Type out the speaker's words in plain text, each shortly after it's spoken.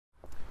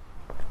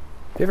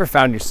Have you ever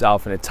found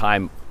yourself in a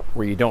time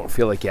where you don't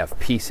feel like you have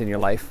peace in your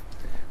life?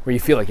 Where you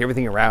feel like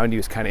everything around you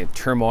is kind of in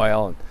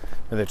turmoil, and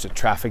whether it's a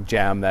traffic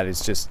jam that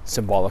is just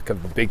symbolic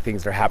of the big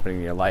things that are happening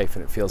in your life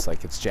and it feels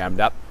like it's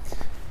jammed up?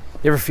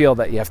 You ever feel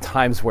that you have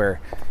times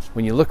where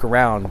when you look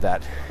around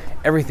that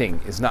everything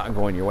is not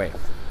going your way?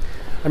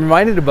 I'm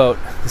reminded about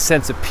the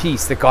sense of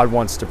peace that God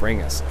wants to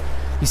bring us.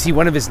 You see,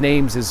 one of his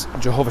names is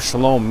Jehovah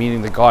Shalom,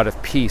 meaning the God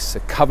of peace, a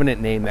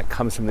covenant name that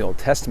comes from the Old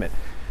Testament.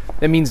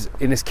 That means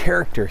in his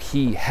character,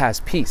 he has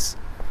peace.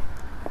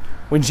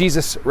 When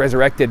Jesus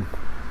resurrected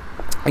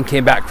and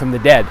came back from the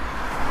dead,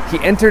 he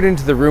entered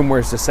into the room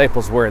where his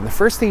disciples were, and the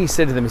first thing he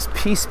said to them is,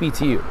 "Peace be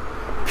to you.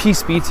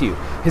 Peace be to you."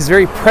 His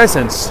very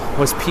presence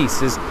was peace.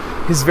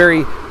 His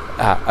very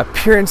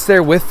appearance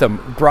there with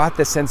them brought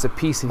the sense of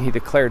peace, and he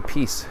declared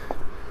peace.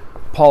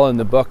 Paul, in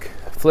the book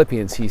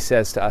Philippians, he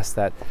says to us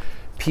that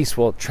peace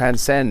will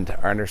transcend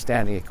our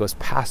understanding. It goes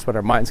past what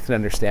our minds can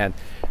understand,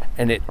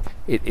 and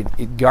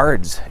it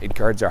guards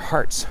our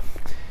hearts.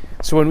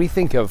 So when we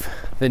think of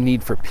the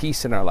need for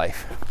peace in our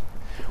life,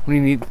 when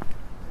we need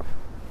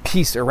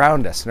peace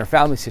around us in our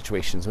family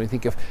situations, when we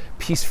think of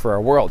peace for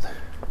our world,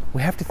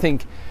 we have to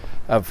think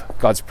of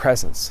God's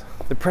presence,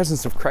 the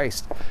presence of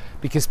Christ,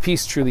 because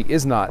peace truly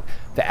is not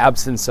the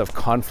absence of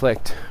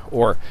conflict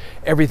or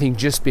everything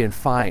just being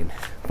fine,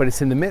 but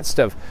it's in the midst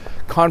of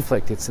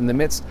conflict, it's in the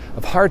midst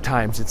of hard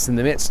times, it's in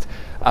the midst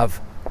of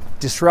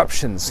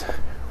disruptions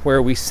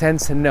where we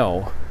sense and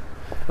know,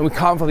 and we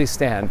confidently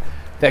stand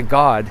that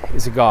God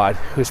is a God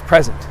who is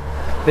present,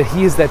 that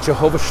he is that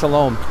Jehovah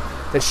Shalom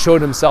that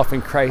showed himself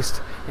in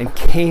Christ and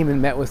came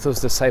and met with those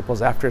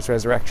disciples after his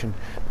resurrection,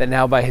 that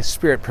now by his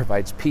Spirit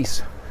provides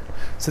peace.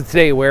 So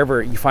today,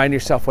 wherever you find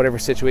yourself, whatever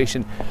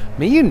situation,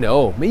 may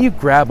you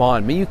grab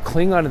on, may you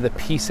cling on to the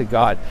peace of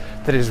God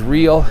that is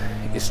real,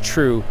 is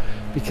true,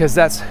 because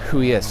that's who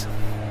he is.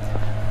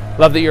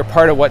 Love that you're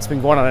part of what's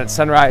been going on at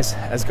Sunrise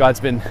as God's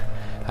been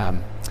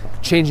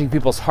changing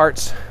people's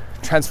hearts,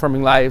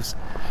 transforming lives.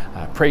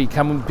 Pray you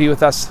come and be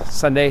with us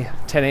Sunday,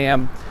 10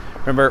 a.m.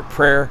 Remember,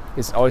 prayer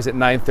is always at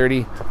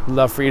 9:30.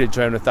 Love for you to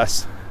join with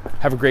us.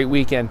 Have a great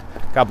weekend.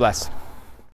 God bless.